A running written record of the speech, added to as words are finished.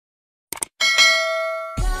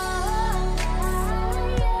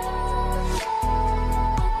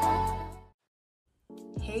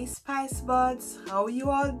Hey Spice Buds, how you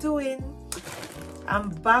all doing? I'm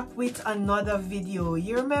back with another video.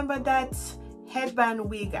 You remember that headband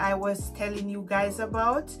wig I was telling you guys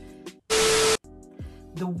about?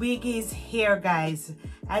 The wig is here, guys.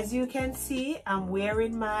 As you can see, I'm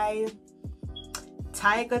wearing my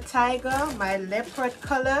tiger, my leopard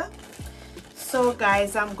color. So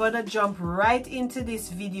guys, I'm gonna jump right into this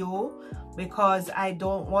video because I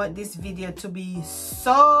don't want this video to be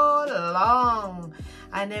so long.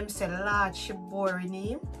 And them say large she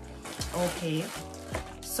boring. Okay,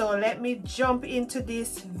 so let me jump into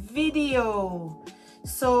this video.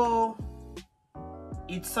 So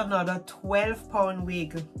it's another 12-pound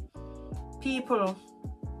wig. People,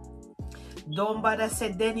 don't bother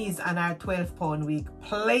say Denise and our 12-pound wig,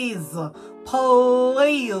 please,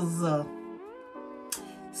 please.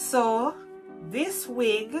 So this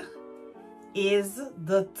wig is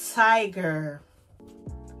the tiger,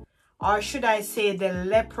 or should I say the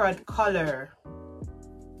leopard color.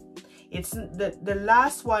 It's the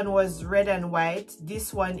last one was red and white.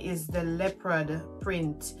 This one is the leopard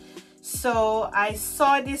print. So I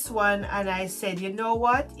saw this one and I said, you know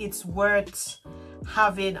what, it's worth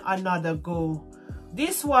having another go.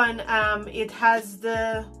 This one it has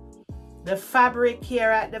the fabric here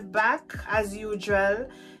at the back as usual,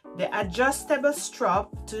 the adjustable strap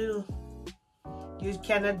to you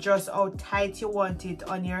can adjust how tight you want it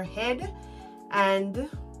on your head, and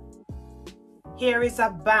here is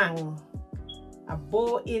a bang, a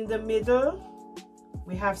bow in the middle.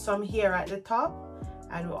 We have some here at the top,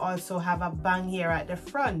 and we also have a bang here at the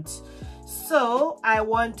front. So I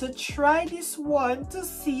want to try this one to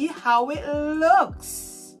see how it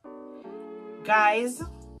looks. Guys,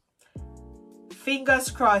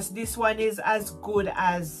 fingers crossed this one is as good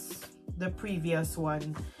as the previous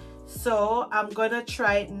one. So I'm gonna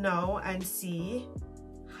try it now and see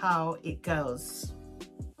how it goes.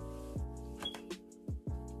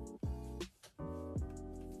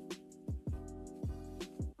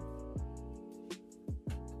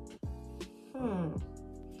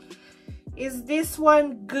 Is this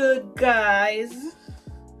one good, guys?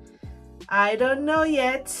 I don't know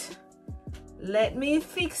yet. Let me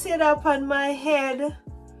fix it up on my head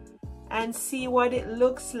and see what it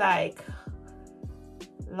looks like.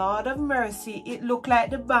 Lord of mercy, it look like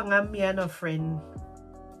the bang and me and a friend.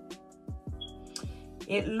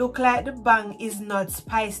 It look like the bang is not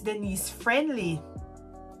SpicceDenise friendly.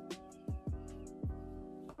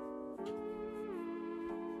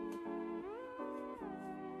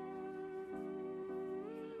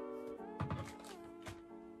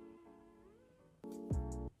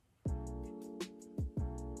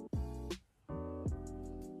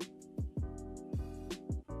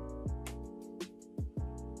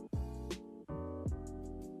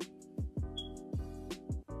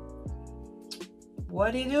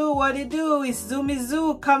 What it do, what it do? It's Zoomy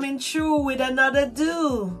Zoo coming through with another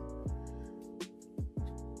do.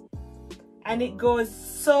 And it goes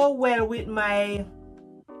so well with my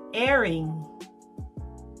earring.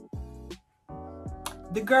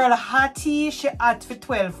 The girl Hattie, she hot for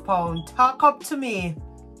 12 pounds. Talk up to me.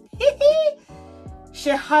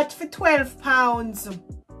 She hot for 12 pounds.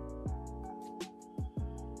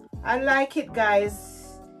 I like it,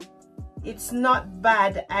 guys. It's not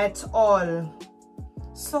bad at all.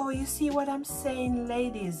 So you see what I'm saying,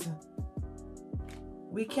 ladies?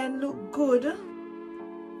 We can look good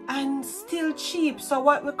and still cheap. So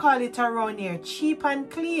what we call it around here, cheap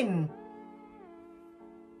and clean.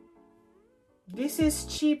 This is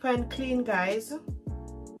cheap and clean, guys.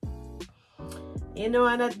 You know,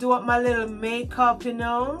 and I do up my little makeup, you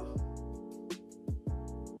know.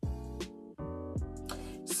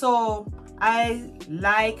 So I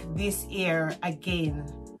like this ear again.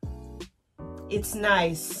 It's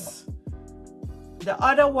nice. The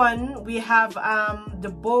other one we have the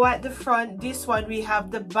bow at the front. This one we have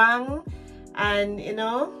the bang, and you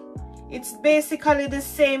know, it's basically the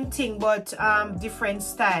same thing but different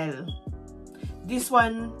style. This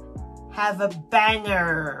one have a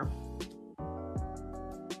banger.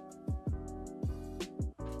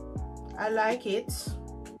 I like it.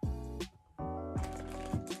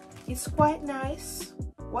 It's quite nice.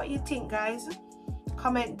 What you think, guys?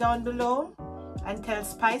 Comment down below and tell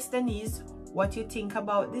SpicceDenise what you think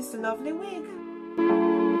about this lovely wig.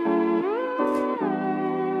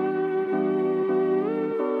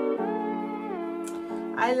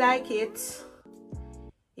 I like it.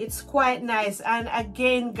 It's quite nice. And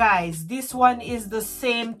again, guys, this one is the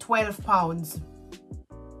same 12 pounds.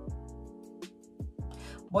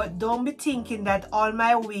 But don't be thinking that all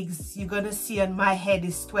my wigs you're gonna see on my head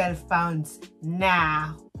is 12 pounds.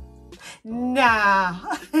 Nah. Nah.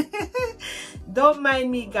 Don't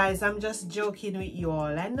mind me, guys. I'm just joking with you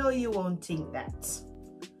all. I know you won't think that.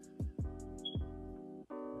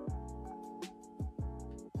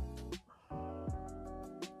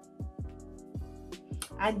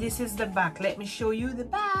 And this is the back. Let me show you the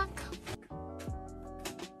back.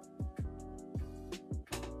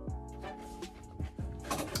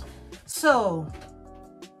 So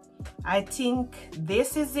I think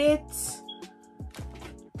this is it.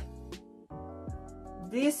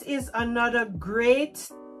 This is another great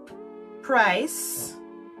price,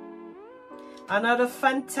 another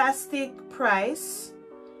fantastic price.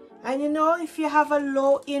 And you know, if you have a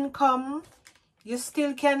low income, you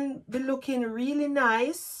still can be looking really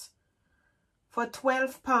nice for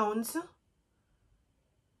 £12.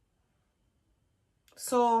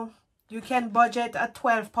 So you can budget a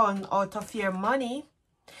 £12 out of your money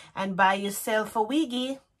and buy yourself a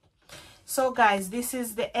wiggy. So guys, this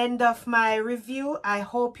is the end of my review. I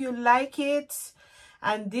hope you like it.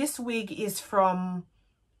 And this wig is from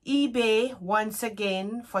eBay once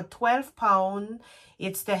again for £12.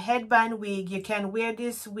 It's the headband wig. You can wear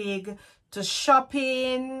this wig to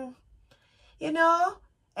shopping, you know,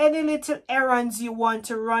 any little errands you want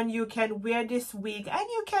to run, you can wear this wig, and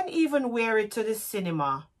you can even wear it to the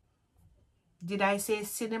cinema. Did I say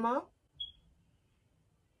cinema?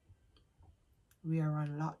 We are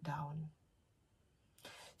on lockdown.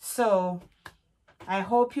 So I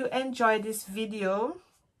hope you enjoyed this video.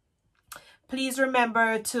 Please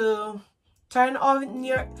remember to turn on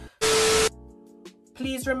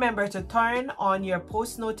your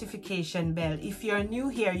post notification bell. If you're new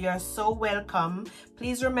here, you're so welcome.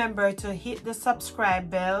 Please remember to hit the subscribe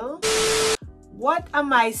bell. What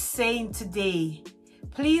am I saying today?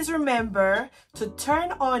 Please remember to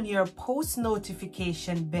turn on your post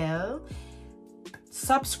notification bell,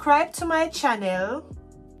 subscribe to my channel,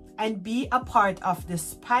 and be a part of the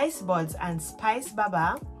Spice Buds and Spice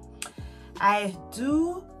Baba. I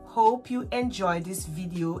do hope you enjoyed this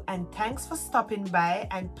video, and thanks for stopping by,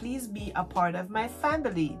 and please be a part of my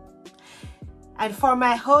family. And for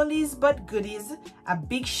my holies but goodies, a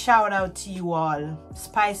big shout out to you all.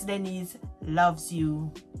 SpicceDenise loves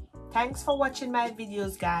you. Thanks for watching my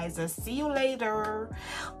videos, guys. I'll see you later.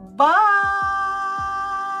 Bye.